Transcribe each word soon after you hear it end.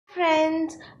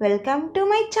friends, welcome to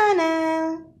my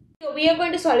channel. So we are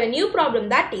going to solve a new problem,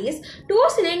 that is two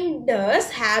cylinders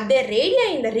have their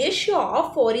radii in the ratio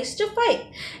of 4:5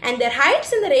 and their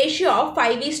heights in the ratio of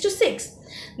 5:6.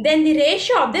 Then the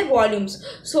ratio of their volumes.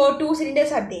 So two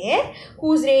cylinders are there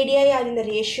whose radii are in the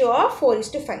ratio of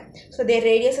 4:5. So their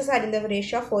radiuses are in the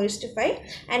ratio of 4:5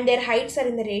 and their heights are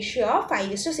in the ratio of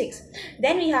 5:6.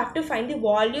 Then we have to find the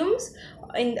volumes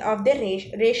of their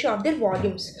ratio of their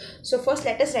volumes. So first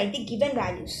let us write the given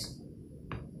values.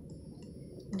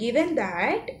 Given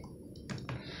that,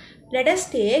 let us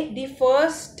take the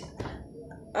first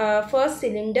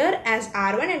cylinder as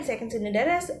R1 and second cylinder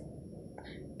as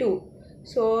 2.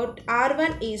 So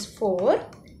R1 is 4,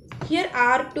 here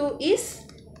R2 is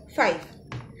 5,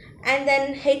 and then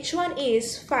H1 is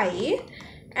 5,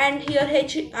 and here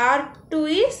R2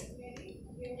 is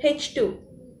H2.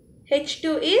 H2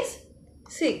 is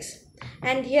 6,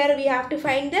 and here we have to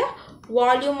find the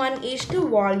volume 1 is to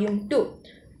volume 2.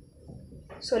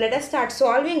 So let us start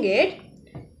solving it.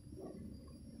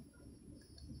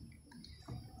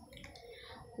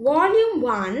 Volume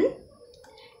 1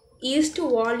 is to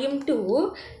volume 2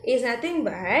 is nothing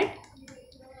but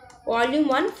volume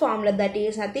 1 formula, that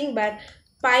is nothing but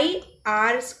pi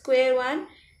r square 1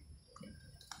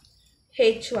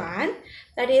 h1,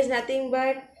 that is nothing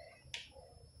but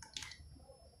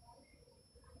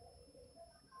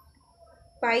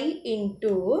pi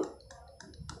into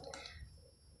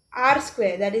r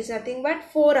square, that is nothing but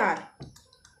 4r.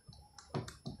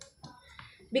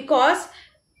 Because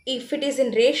if it is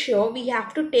in ratio, we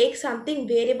have to take something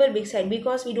variable beside,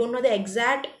 because we don't know the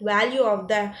exact value of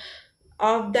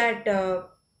that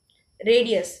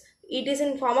radius. It is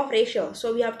in form of ratio,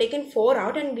 so we have taken 4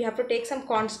 out and we have to take some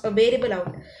variable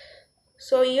out.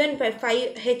 So even by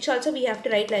 5h also we have to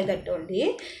write like that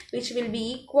only, which will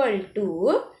be equal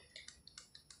to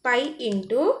pi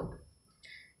into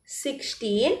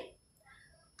 16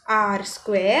 r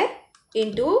square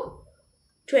into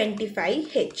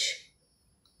 25h.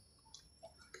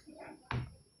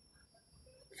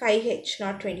 5h,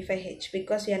 not 25h,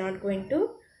 because we are not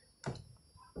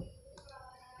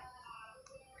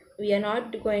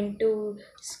going to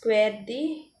square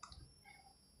the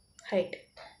height.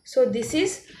 So this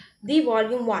is the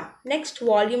volume 1. Next,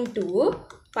 volume 2,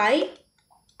 pi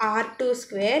r2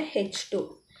 square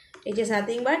h2, which is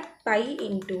nothing but pi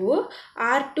into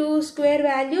r2 square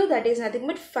value, that is nothing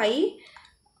but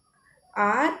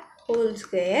 5r whole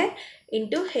square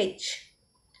into h,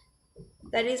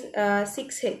 that is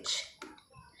 6h,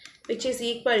 which is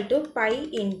equal to pi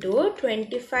into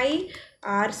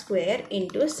 25r square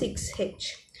into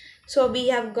 6h. So we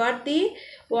have got the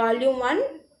volume 1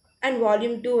 and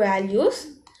volume 2 values.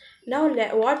 Now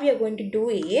what we are going to do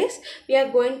is, we are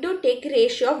going to take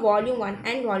ratio of volume 1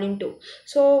 and volume 2.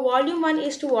 So volume 1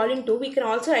 is to volume 2. We can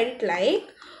also write it like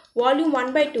volume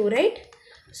 1 by 2, right?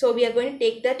 So we are going to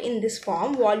take that in this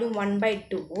form, volume 1 by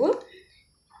 2.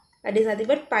 That is nothing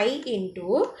but pi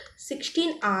into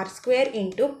 16r square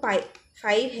into pi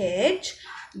 5h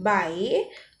by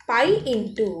pi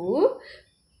into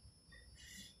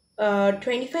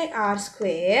 25r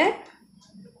square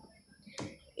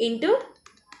into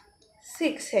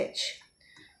 6h.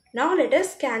 Now let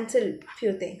us cancel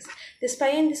few things. This pi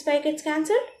and this pi gets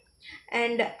cancelled,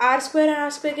 and r square and r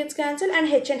square gets cancelled, and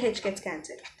h gets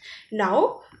cancelled.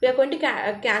 Now we are going to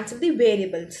cancel the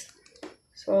variables.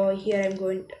 So here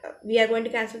we are going to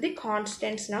cancel the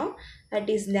constants now, that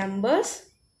is numbers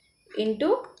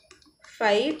into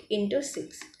 5 into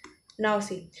 6. Now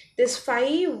see, this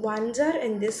 5 ones are,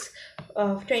 and this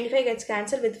 25 gets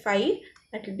cancelled with 5,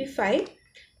 that will be 5,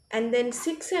 and then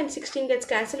 6 and 16 gets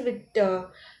cancelled with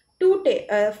 2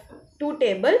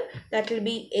 table, that will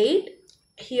be 8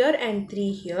 here and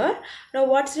 3 here. Now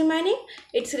what's remaining?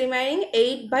 It's remaining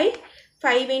 8 by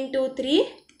 5 into 3,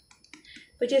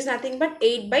 which is nothing but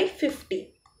 8 by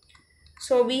 50.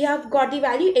 So we have got the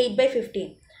value 8 by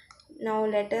 15. Now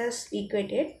let us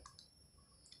equate it.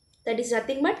 That is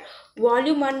nothing but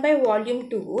volume 1 by volume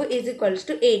 2 is equals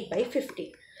to 8 by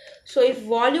 50. So if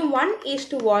volume 1 is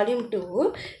to volume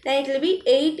 2, then it will be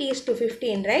 8 is to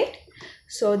 15, right?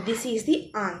 So this is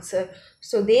the answer.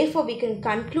 So therefore we can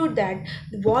conclude that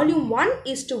volume 1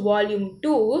 is to volume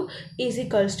 2 is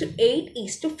equals to 8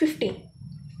 is to 15.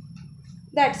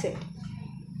 That's it.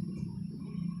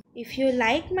 If you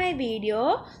like my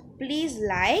video, please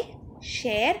like,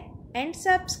 share and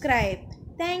subscribe.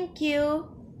 Thank you.